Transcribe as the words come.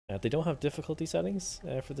They don't have difficulty settings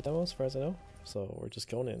for the demo as far as I know, so we're just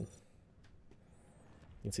going in.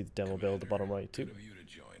 You can see the demo build at the bottom right too. Good of you to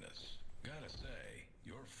join us. Gotta say,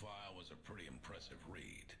 your file was a pretty impressive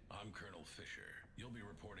read. I'm Colonel Fisher. You'll be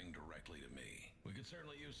reporting directly to me. We could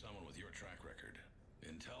certainly use someone with your track record.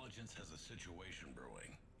 Intelligence has a situation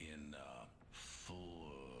brewing in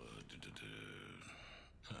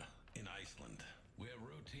in Iceland. We have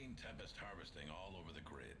routine Tempest harvesting all over the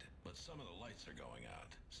grid, but some of the lights are going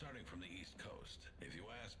out, starting from the east coast. If you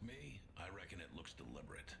ask me, I reckon it looks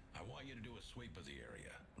deliberate. I want you to do a sweep of the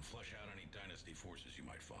area and flush out any Dynasty forces you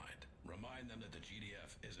might find. Remind them that the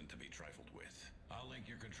GDF isn't to be trifled with. I'll link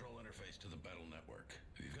your control interface to the battle network.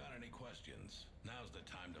 If you've got any questions, now's the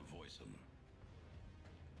time to voice them.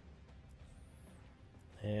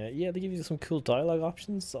 Yeah, they give you some cool dialogue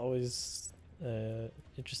options, always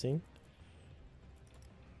interesting.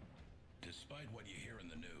 Despite what you hear in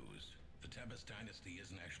the news, the Tempest dynasty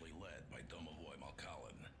isn't actually led by Domovoy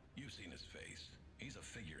Malkalin. You've seen his face. He's a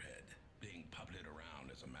figurehead, being puppeted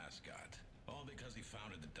around as a mascot. All because he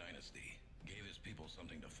founded the dynasty, gave his people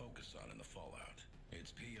something to focus on in the fallout.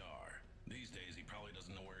 It's PR. These days he probably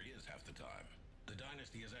doesn't know where he is half the time. The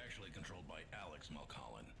dynasty is actually controlled by Alex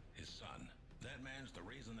Malkalin, his son. That man's the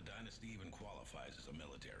reason the dynasty even qualifies as a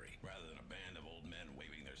military, rather than a band of old men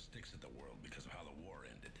waving their sticks at the world because of how the war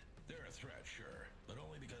ended. They're a threat, sure, but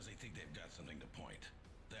only because they think they've got something to point.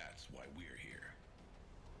 That's why we're here.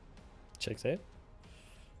 Checks out.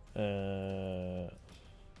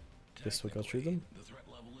 Guess we'll go through them. The threat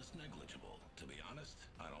level is negligible. To be honest,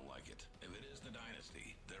 I don't like it. If it is the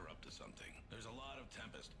dynasty, they're up to something. There's a lot of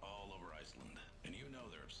Tempest all over Iceland, and you know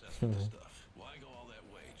they're obsessed with this stuff. Why go all that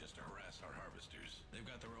way just to harass our harvesters? They've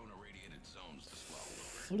got their own irradiated zones to swallow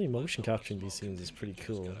over. Fully motion capturing these scenes is pretty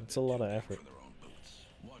cool. It's a lot of effort.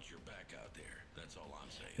 Watch your back out there. That's all I'm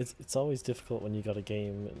saying. It's always difficult when you got a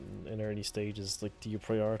game in early stages. Like, do you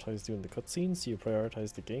prioritize doing the cutscenes? Do you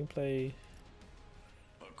prioritize the gameplay?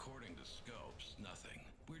 According to scopes, nothing.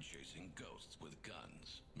 We're chasing ghosts with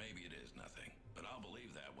guns. Maybe it is nothing, but I'll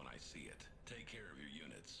believe that when I see it. Take care of your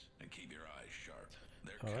units and keep your eyes sharp.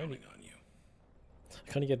 They're counting on you.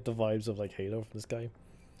 I kind of get the vibes of like Halo from this guy.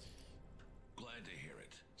 Glad to hear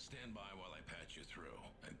it. Stand by while I patch you through,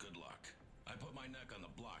 and good luck. I put my neck on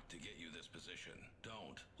the block to get you this position.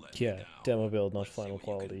 Don't let me down. Demo build, not final Let's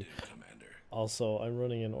see what you quality. can do, Commander. Also, I'm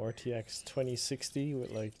running an RTX 2060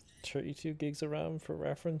 with like 32 gigs of RAM for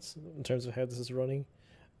reference in terms of how this is running.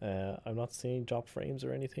 I'm not seeing drop frames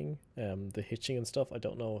or anything. The hitching and stuff, I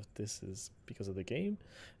don't know if this is because of the game.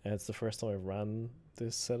 It's the first time I've ran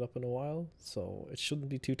this setup in a while, so it shouldn't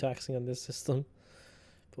be too taxing on this system,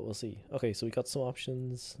 but we'll see. Okay, so we got some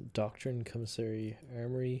options. Doctrine, Commissary,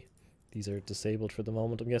 Armory. These are disabled for the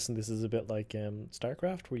moment. I'm guessing this is a bit like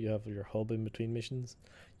StarCraft, where you have your hub in between missions.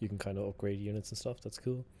 You can kind of upgrade units and stuff. That's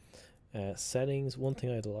cool. Settings, one thing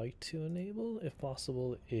I'd like to enable, if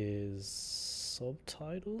possible, is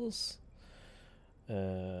subtitles.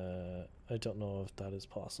 I don't know if that is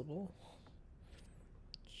possible.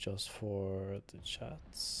 Just for the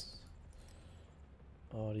chats.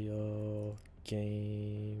 Audio,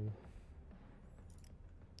 game.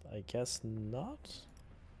 I guess not.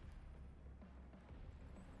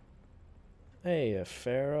 Hey,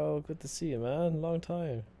 Pharaoh, good to see you, man. Long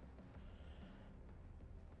time.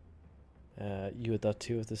 You had that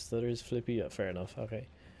too if the stutters, Flippy? Yeah, fair enough, okay.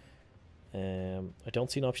 I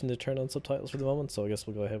don't see an option to turn on subtitles for the moment, so I guess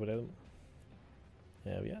we'll go ahead without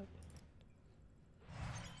them. Yeah.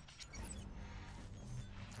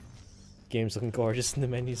 Game's looking gorgeous in the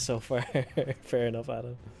menu so far. Fair enough,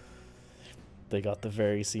 Adam. They got the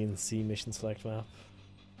very CNC mission select map.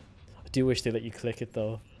 I do wish they let you click it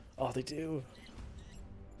though. Oh, they do.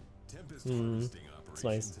 Tempest harvesting it's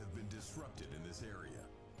nice. operations have been disrupted in this area.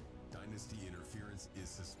 Dynasty interference is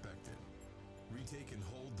suspected. Retake and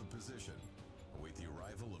hold the position. Await the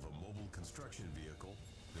arrival of a mobile construction vehicle,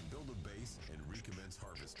 then build a base and recommence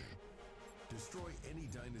harvesting. Destroy any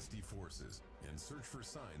Dynasty forces and search for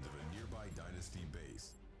signs of a nearby Dynasty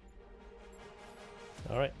base.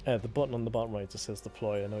 Alright, the button on the bottom right just says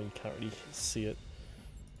deploy. I know you can't really see it.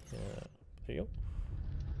 There you go.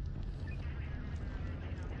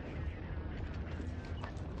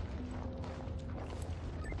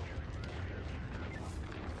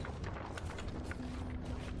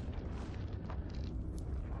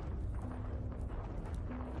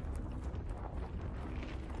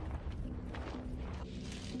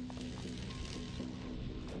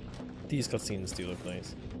 These cutscenes do look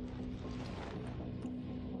nice.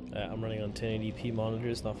 I'm running on 1080p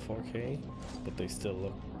monitors, not 4K, but they still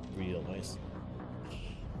look real nice.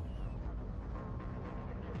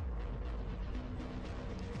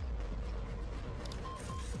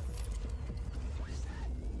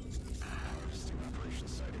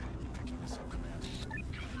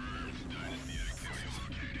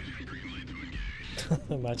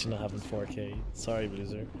 Imagine not having 4K. Sorry,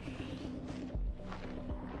 Blizzard.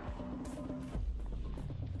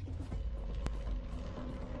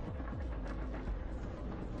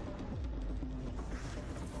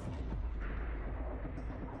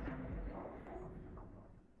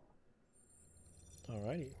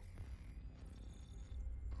 Alrighty.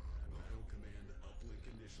 Battle command uplink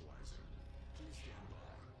initializer. Please stand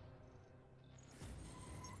by.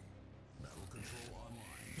 Battle control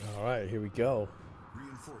online. Alright, here we go.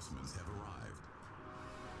 Reinforcements have arrived.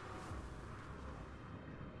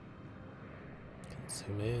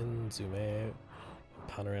 Zoom in, zoom out,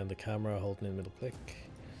 pan around the camera, holding in middle click.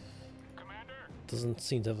 Commander, Doesn't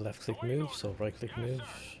seem to have a left click move, so right click move.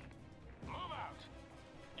 move out.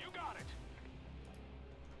 You got it.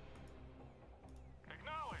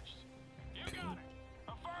 Acknowledged. You got it.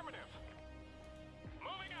 Affirmative.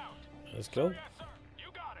 Moving out. Let's go. Yes, sir.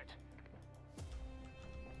 You got it.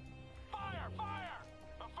 Fire, fire.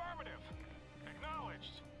 Affirmative.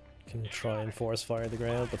 Acknowledged. Can try and force fire the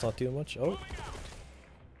ground, but not doing much. Oh, Moving out.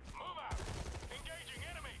 Move out. Engaging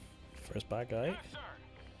enemy. first bad guy. Yes, sir.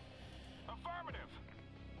 Affirmative.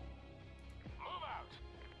 Move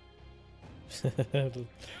out.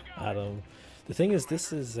 Adam. The thing is,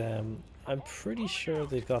 this is, I'm pretty sure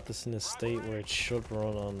they've got this in a state where it should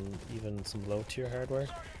run on even some low tier hardware. You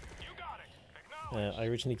got it. Acknowledged. I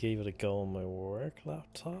originally gave it a go on my work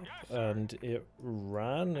laptop, and it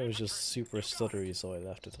ran. It was just super stuttery, so I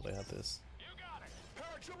left it till I had this. You got it.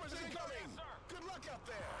 Paratroopers incoming! Yes, sir. Good luck out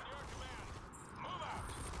there! On your command. Move out.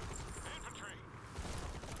 Infantry.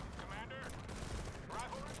 Commander.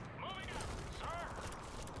 Riflery. Moving out. Sir.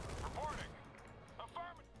 Reporting.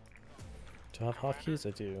 Affirmative. Do I have hotkeys?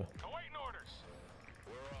 I do. Awaiting orders.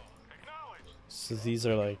 Acknowledged. So these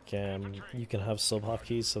are like, you can have sub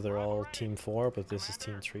hotkeys, so they're all Team 4, but this is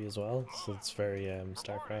Team 3 as well, so it's very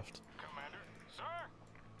StarCraft. Commander. Sir.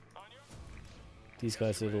 On your... These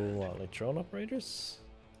guys are little, what, like drone operators?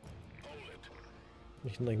 Hold it.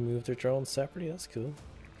 You can like move their drones separately, that's cool.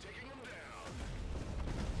 Taking them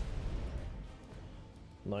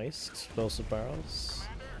down. Nice, explosive barrels.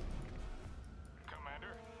 Commander.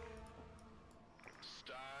 Commander.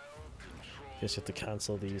 Style control. Guess you have to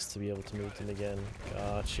cancel these to be able to move them again.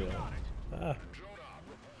 Gotcha. Got it. Ah, Drone up.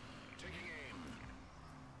 Taking aim.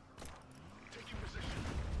 Taking position.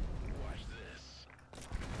 Watch this.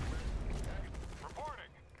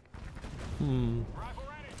 Reporting. Rifle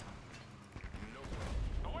ready. No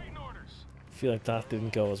problem. Awaiting orders. I feel like that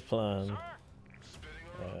didn't go as planned. Sir. Spinning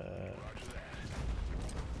her up. Roger that.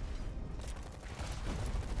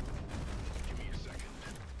 Give me a second.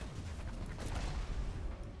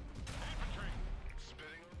 Infantry.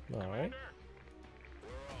 Spinning her. Alright. Commander.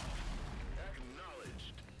 We're off.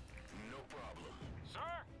 Acknowledged. No problem. Sir.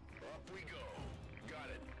 Up we go. Got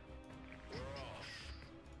it. We're off.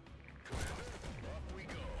 Commander, up we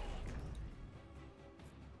go.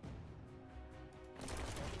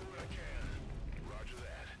 I'll do what I can. Roger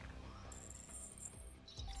that.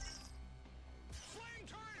 Flame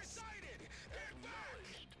turret sighted!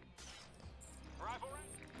 Acknowledged. Rifle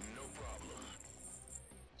ready. No problem.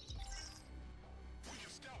 We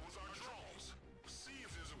can scout with our drones. See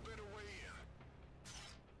if there's a better way in.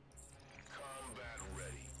 Combat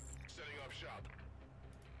ready. Setting up shop.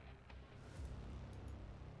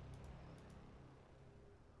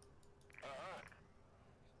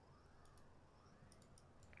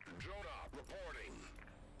 Drone up. Reporting.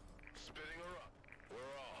 Spitting her up.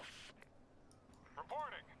 We're off.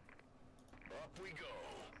 Reporting. Up we go.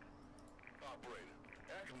 Operator.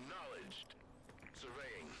 Acknowledged.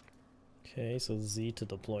 Surveying. Okay, so Z to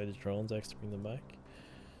deploy the drones, X to bring them back.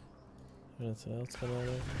 Anything else going on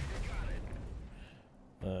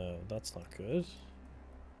there? That's not good.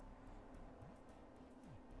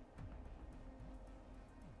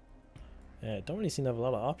 Don't really seem to have a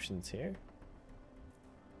lot of options here.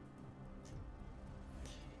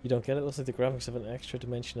 You don't get it? Looks like the graphics have an extra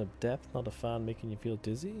dimension of depth, not a fan making you feel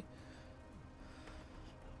dizzy.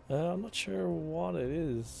 I'm not sure what it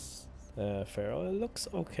is, Pharaoh. It looks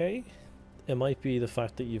okay. It might be the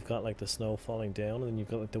fact that you've got like the snow falling down and then you've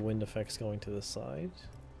got like the wind effects going to the side.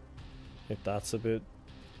 If that's a bit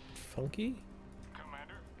funky.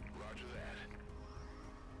 Commander. Roger that.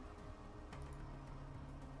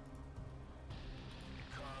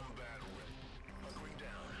 Combat ready. Hunkering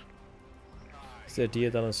down. It's the idea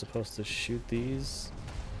that I'm supposed to shoot these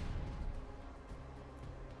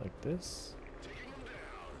like this. Taking them down.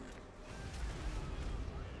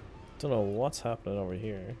 Don't know what's happening over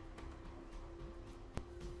here.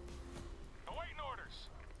 Awaiting orders.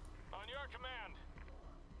 On your command.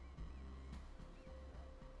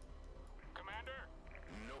 Commander.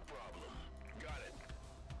 No problem. Got it.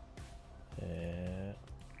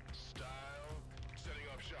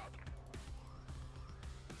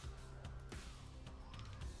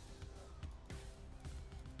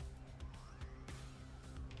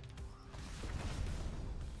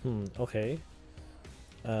 Okay.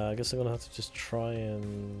 I guess I'm gonna have to just try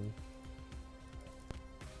and...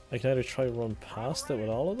 I can either try run past it with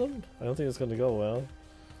all of them. I don't think it's gonna go well.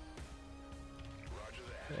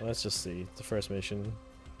 Well, let's just see. The first mission.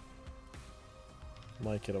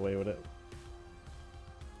 Might get away with it.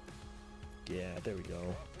 Yeah, there we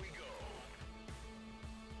go.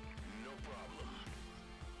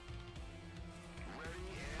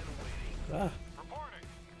 Ah! Reporting.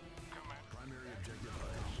 Command. Primary objective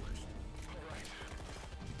accomplished. All right.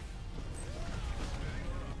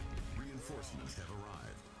 Reinforcements have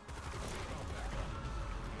arrived.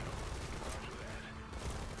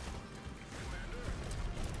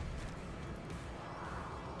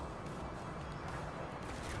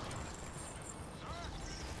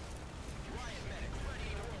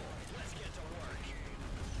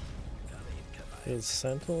 His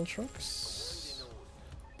Sentinel trucks.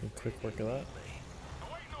 A quick work of that.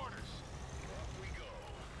 Awaiting orders. Off we go.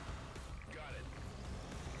 Got it.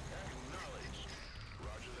 Acknowledged.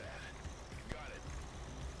 Roger that. Got it.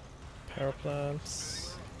 Power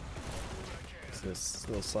plants. What's this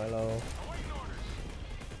little silo? Awaiting orders.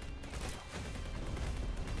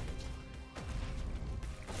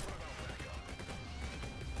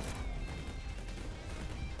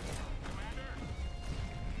 Commander.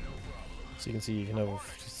 So you can see you can have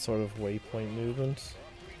sort of waypoint movement.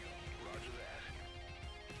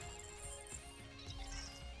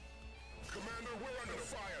 Commander, we're under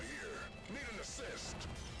fire here. Need an assist.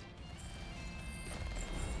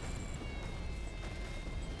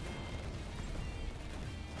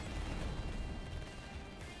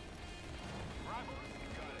 Rifle.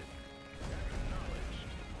 Got it. Acknowledged.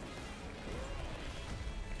 We're off.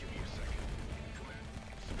 Give me a second. Command.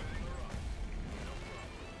 Spinning her up. No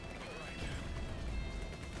problem. All right.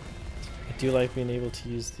 I do like being able to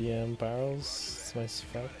use the barrels. It's a nice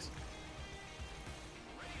effect.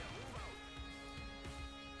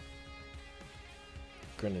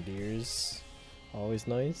 Grenadiers. Always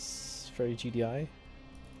nice. Very GDI.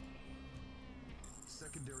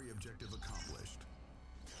 Secondary objective accomplished.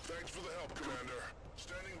 Thanks for the help, Commander.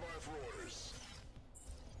 Standing by for orders.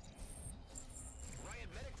 Riot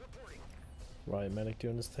medic reporting. Riot Medic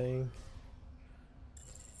doing his thing.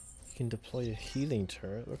 You can deploy a healing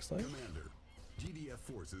turret, looks like. Commander, GDF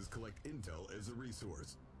forces collect intel as a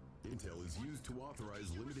resource. Intel is used to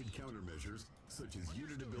authorize limited countermeasures, such as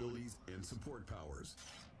unit abilities and support powers.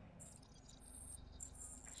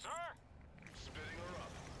 Sir? Spinning her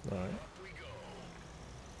up. Alright. Up we go.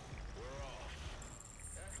 We're off.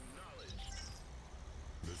 Acknowledged.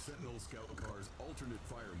 The Sentinel Scout Car's alternate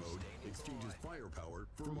fire mode exchanges firepower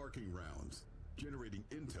for marking rounds, generating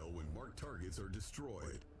intel when marked targets are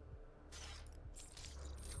destroyed.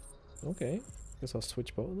 Okay. Guess I'll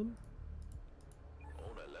switch both of them.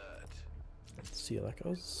 On alert. Let's see how that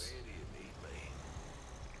goes. Where do you need me?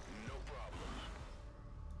 No problem.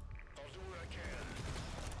 I'll do what I can.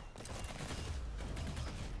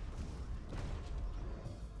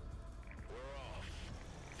 We're off.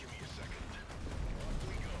 Give me a second. Off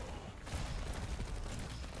we go.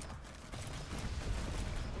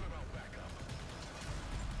 What about backup?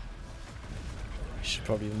 Should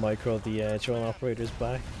probably micro the drone operators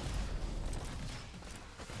back.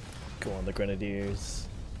 Go on, the Grenadiers.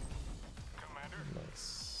 Commander?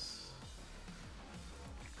 Nice.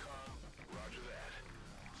 Roger that.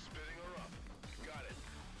 Spinning her up. Got it.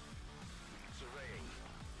 Surveying.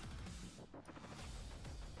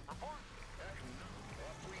 Report.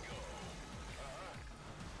 Off we go.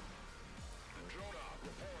 Drone op.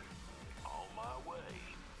 Report. On my way.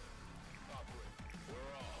 Operate.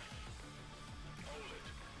 We're off. Hold it.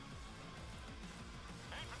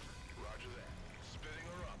 Roger that. Spinning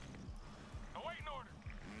her up. Awaiting order.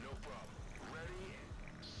 No problem. Ready.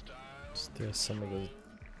 Style. Just there's some of the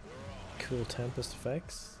cool Tempest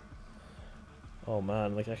effects. Oh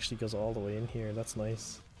man, like actually goes all the way in here. That's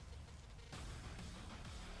nice.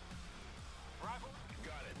 Rifle.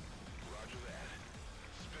 Got it. Roger that.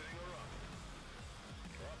 Spinning her up.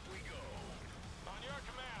 Up we go. On your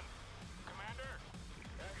command. Commander.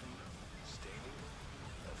 Staining.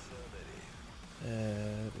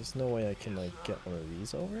 Affirmative. There's no way I can like get one of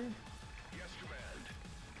these over. Yes, command.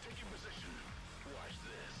 Take your position. Watch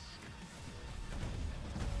this.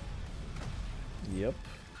 Yep.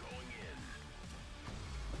 Going in.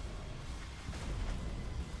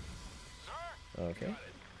 Sir? Okay.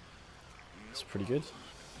 It's pretty good.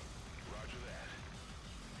 Roger that.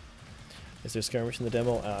 Is there skirmish in the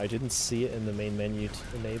demo? I didn't see it in the main menu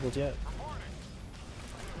enabled yet. Reporting.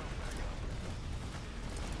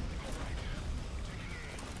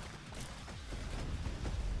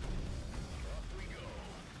 Off we go.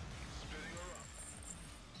 Spinning her up.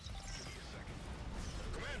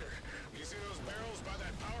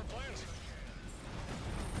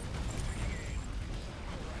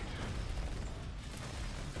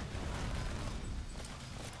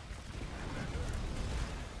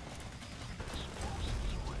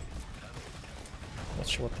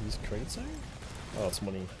 sure what these crates are. Oh, it's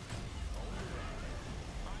money.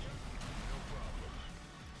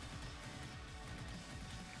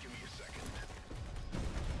 Give me a second.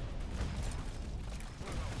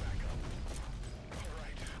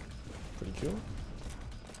 Pretty cool.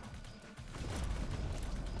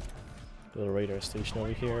 Little radar station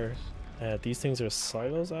over here. These things are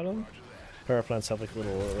silos, Adam. Power plants have like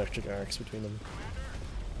little electric arcs between them.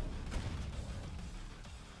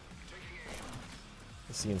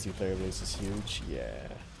 The CNC player base is huge. Yeah,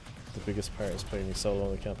 the biggest part is playing solo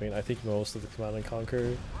in the campaign. I think most of the Command and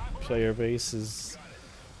Conquer player base is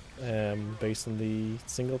based on the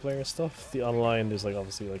single player stuff. The online, there's like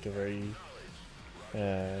obviously like a very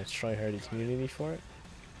try-hardy community for it.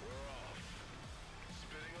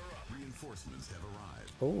 Reinforcements have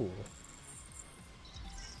arrived. Oh,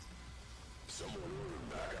 Someone ordered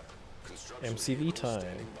backup. Construction MCV vehicles time.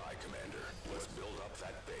 standing by, Commander. Let's build up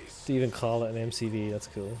that base. to even call it an MCV, that's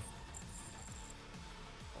cool.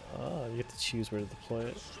 Ah, you get to choose where to deploy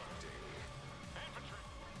it.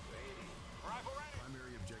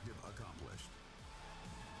 Primary objective accomplished.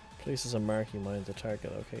 Places a marking mine to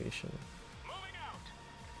target location.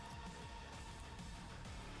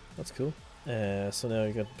 That's cool. So now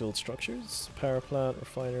you got to build structures, power plant,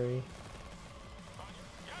 refinery.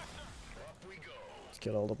 Let's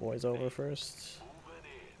get all the boys over first.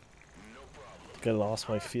 I think I lost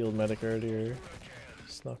my field medic earlier.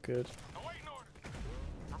 It's not good.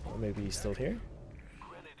 Or maybe he's still here?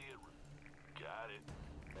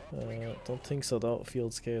 Don't think so though.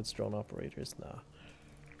 Field scouts, drone operators, nah.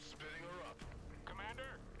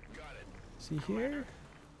 Is he here?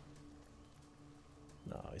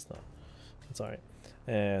 No, he's not. That's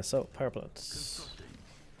alright. So, power plants.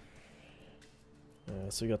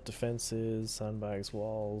 So we got defenses, sandbags,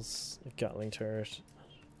 walls, a Gatling turret.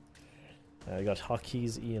 You got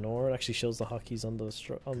hotkeys, E and R. It actually shows the hotkeys on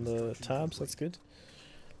the tabs. That's good.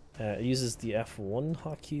 It uses the F1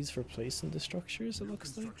 hotkeys for placing the structures. It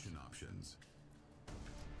looks like. Options.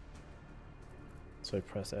 So I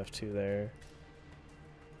press F2 there.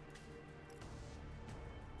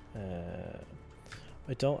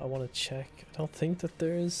 I want to check. I don't think that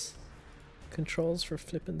there's controls for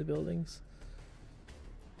flipping the buildings.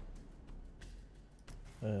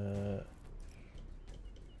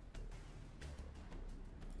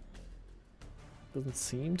 Doesn't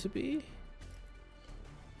seem to be.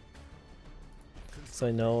 So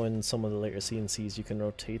I know in some of the later CNCs you can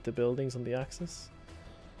rotate the buildings on the axis.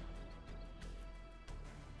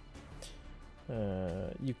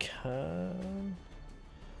 You can.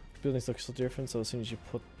 Buildings look so different, so as soon as you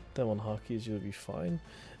put them on hotkeys, you'll be fine.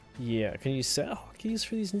 Yeah, can you set hotkeys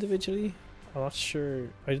for these individually? I'm not sure.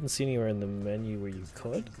 I didn't see anywhere in the menu where you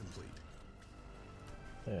could.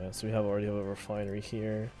 So we already have a refinery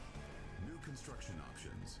here. New construction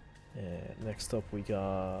options. Next up, we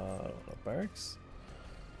got barracks.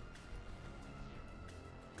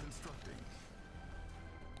 Constructing.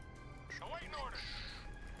 Awaiting orders.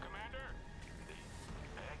 Commander.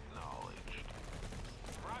 Acknowledged.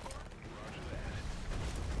 Rifle. Roger that.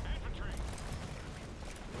 Infantry.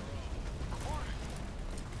 Reporting.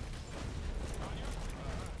 On you.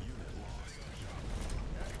 Unit lost.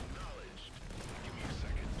 Acknowledged. Give me a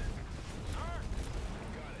second. Sir.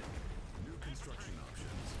 Got it. New construction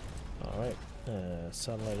options. Alright.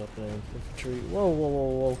 Satellite uplink, infantry. Whoa, whoa,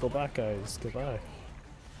 whoa, whoa. Go back, guys. Go back.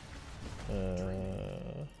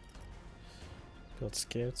 Build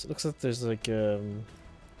scouts. It looks like there's like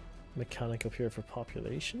mechanic up here for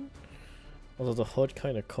population. Although the HUD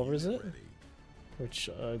kind of covers it. Ready. Which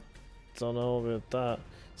I don't know about that.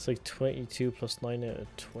 It's like 22 plus 9 out of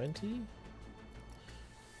 20.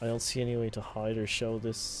 I don't see any way to hide or show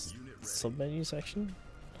this submenu section.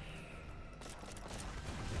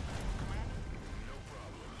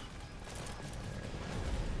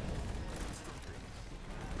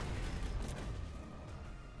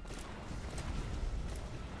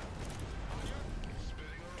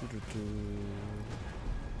 Unit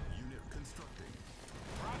constructing.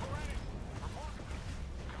 Rifle ready. Report.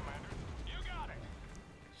 Commander. You got it.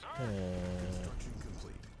 Sir. Construction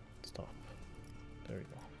complete. Stop. There we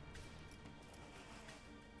go.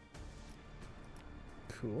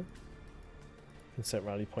 Cool. Can set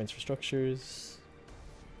rally points for structures.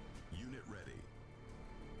 Unit ready.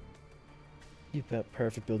 You bet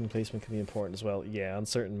perfect building placement can be important as well. Yeah, on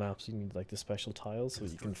certain maps you need like the special tiles so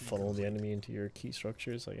that you can funnel the enemy into your key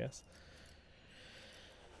structures, I guess.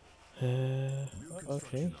 New construction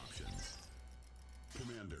Okay. options.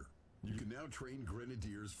 Commander, you can now train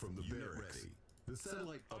grenadiers from the barracks. Ready. The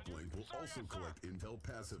satellite uplink will also collect intel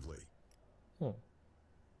passively.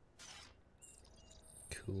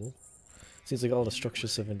 Cool. Seems like all the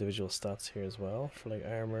structures have individual stats here as well for like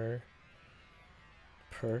armor,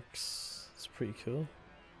 perks. It's pretty cool.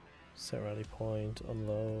 Set rally point,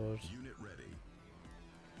 unload. Unit ready.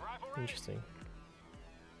 Rifle ready. Interesting.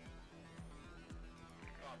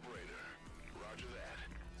 Operator. Roger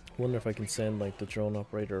that. Wonder if I can send like the drone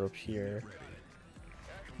operator up here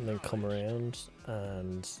and then come around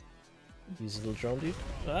and use a little drone dude.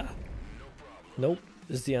 Ah! Nope,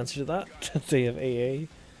 is the answer to that. They have AA.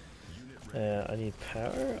 I need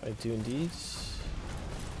power. I do indeed.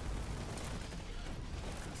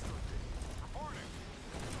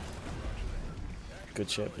 Good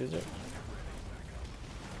shit, Blizzard.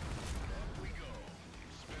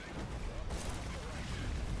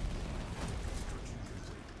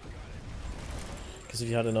 Because if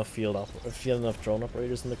you had enough if you had enough drone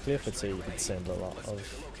operators in the cliff, I'd say you could send a lot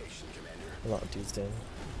of dudes down.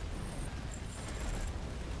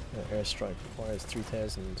 Airstrike requires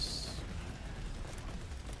 3,000.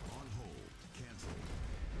 On hold. Cancel.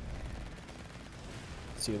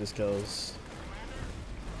 See how this goes.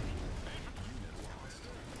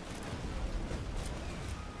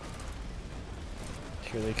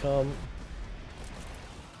 Here they come.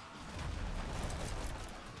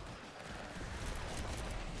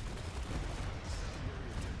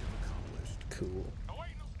 Cool.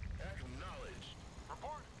 Acknowledged.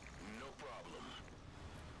 Report. No problem.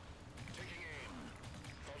 Taking aim.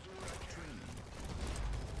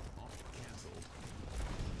 Off. Cancelled.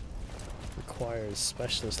 Requires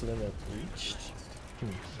specialist limit reached.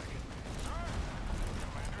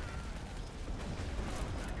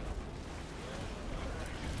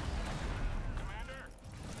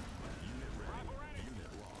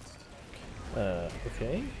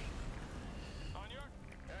 Okay. On your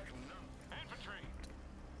infantry.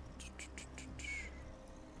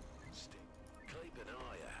 Keep an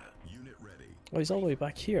eye out. Unit ready. Oh, he's all the way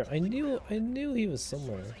back here. I knew he was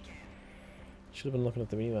somewhere. Should have been looking at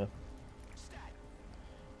the minimap.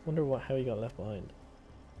 Wonder how he got left behind.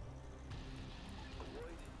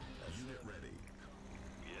 Unit ready.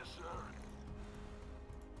 Yes, sir.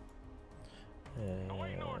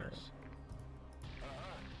 Awaiting Uh, orders.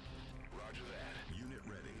 Roger that. Unit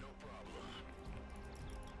ready. No problem.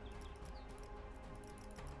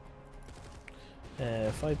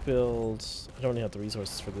 if I build, I don't really have the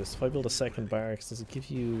resources for this. If I build a second barracks, does it give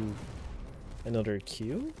you another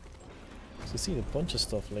queue? So I see a bunch of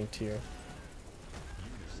stuff linked here.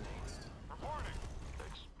 Reporting.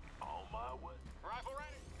 It's on my way. Rifle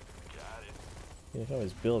ready. Got it. You can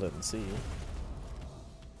always build it and see.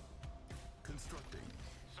 Constructing.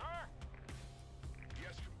 Sir?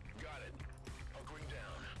 Yes, got it. Hunkering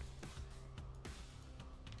down.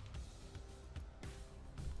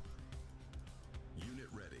 Unit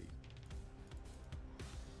ready.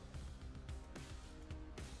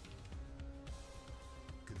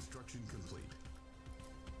 Construction complete.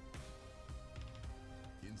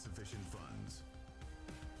 Insufficient funds.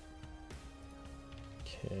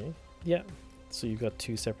 Okay. Yeah. So you've got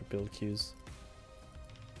two separate build queues.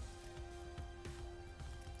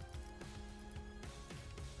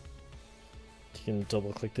 You can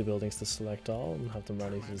double click the buildings to select all and have them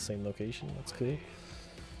running to the same location. That's cool.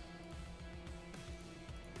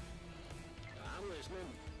 I'm listening.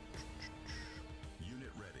 Unit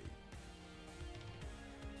ready.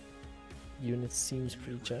 Unit seems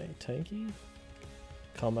pretty tanky.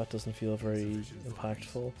 Combat doesn't feel very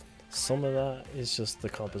impactful. Some of that is just the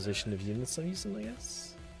composition of units I'm using, I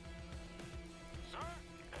guess.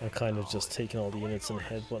 I'm kind of just taking all the units and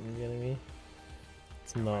headbutting the enemy.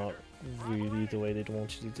 It's not really the way they'd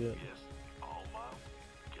want you to do it. Yes, on my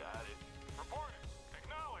way. Got it. Reporting.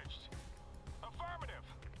 Acknowledged. Affirmative.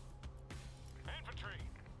 Infantry.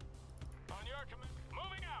 On your command.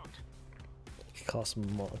 Moving out.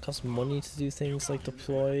 It costs money to do things like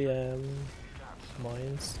deploy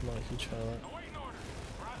mines. Not a huge fan of that. Awaiting orders.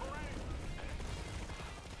 Rifle ready.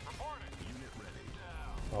 Reporting. Unit ready.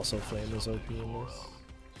 Also, flamers OP in this.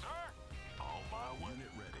 Sir? On my way.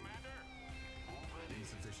 Unit ready. Commander. Moving in.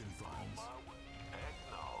 Insufficient On funds. my way.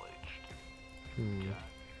 Acknowledged.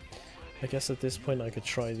 I guess at this point I could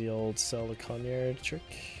try the old sell the Conyard trick.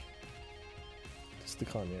 It's the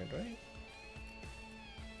Conyard, right?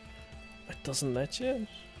 It doesn't let you?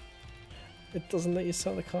 It doesn't let you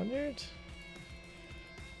sell the Conyard?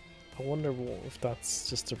 I wonder if that's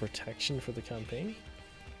just a protection for the campaign.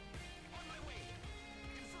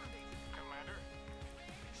 Commander.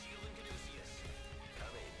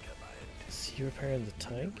 Is he repairing the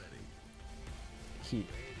tank? He...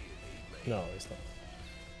 No, he's not.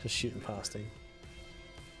 Just shooting past him.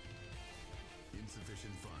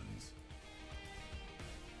 Insufficient funds.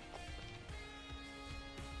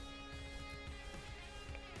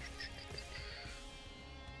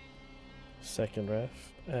 Second ref.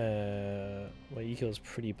 My eco is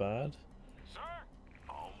pretty bad. Sir,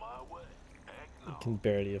 on my way. I can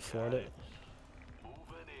barely afford it.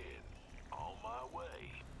 Moving in. On my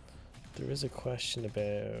way. There is a question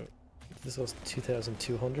about this was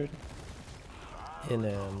 2,200 in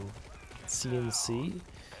CNC.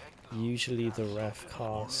 Usually the ref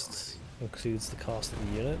cost includes the cost of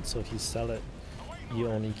the unit, so if you sell it, you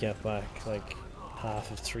only get back like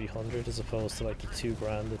half of 300 as opposed to like the 2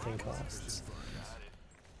 grand the thing costs.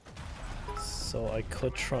 So I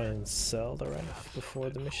could try and sell the ref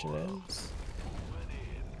before the mission ends.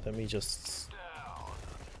 Let me just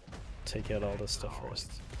take out all this stuff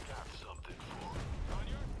first. Got something for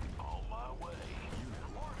him. On my way.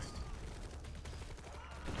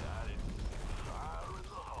 Got it. Fire in the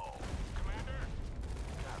hole. Commander,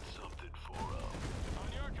 got something for him. On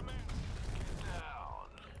your command. Get down.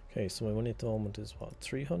 Okay, so my money at the moment is what,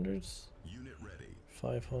 300? Unit ready.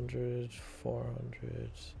 500,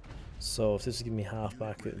 400. So if this would give me half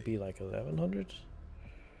back, it would be like 1100.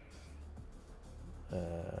 So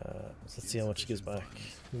let's see how much he gives back.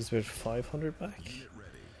 He gives about 500 back. Unit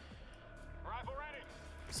ready. Rifle ready.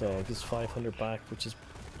 So it gives 500 back, which is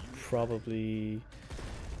probably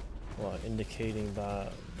what, indicating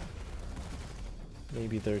that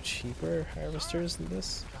maybe they're cheaper harvesters than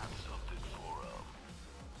this. Got something for him.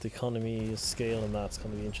 The economy scale and that's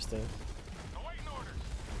going to be interesting. Awaiting orders.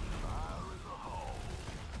 Fire in the hole.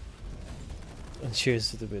 And cheers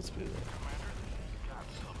to the bits, blue. Commander, got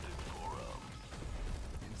something for him.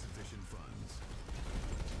 Insufficient funds.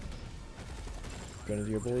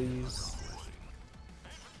 Grenadier boys.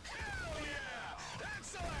 Hell yeah!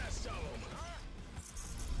 That's the last of them.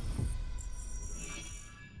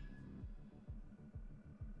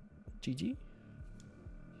 GG.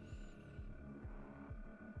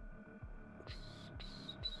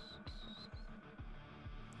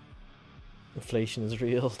 Inflation is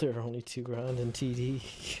real. There are only 2 grand in TD.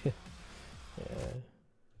 Yeah.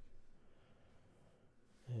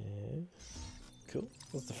 Cool.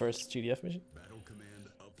 That's the first GDF mission. Battle command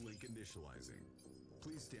uplink initializing.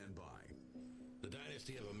 Please stand by. The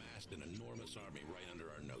Dynasty have amassed an enormous army right under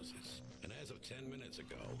our noses. And as of 10 minutes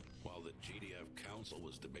ago, while the GDF Council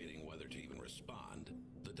was debating whether to even respond,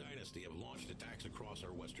 the Dynasty have launched attacks across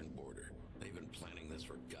our western border. They've been planning this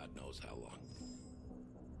for God knows how long.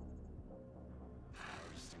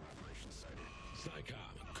 Harvesting operation sighted.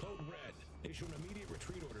 SICOM, code red. Issue an immediate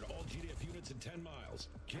retreat order to all GDF units in 10 miles.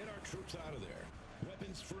 Get our troops out of there.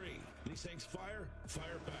 Weapons free. These things fire,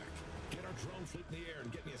 fire back. Get our drone fleet in the air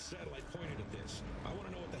and get me a satellite pointed at this. I want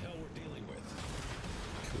to know what the hell we're dealing with.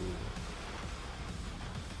 Cool.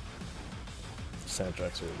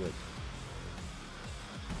 Soundtracks are good.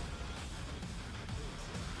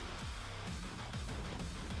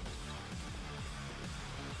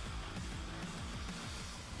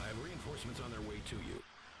 I have reinforcements on their way to you.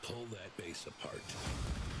 Pull that base apart.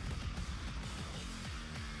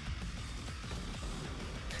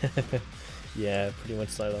 Yeah, pretty much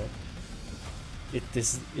Silo.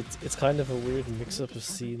 It's kind of a weird mix-up of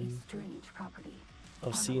CNC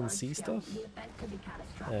stuff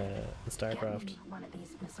in StarCraft.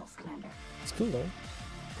 It's cool though.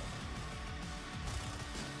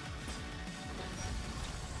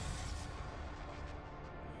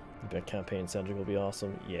 That campaign centric will be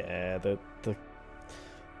awesome. Yeah,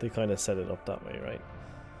 they kind of set it up that way, right?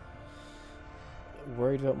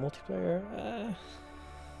 Worried about multiplayer?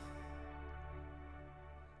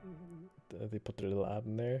 They put their little ad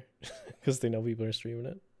in there because they know people are streaming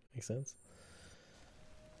it. Makes sense.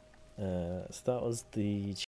 So that was the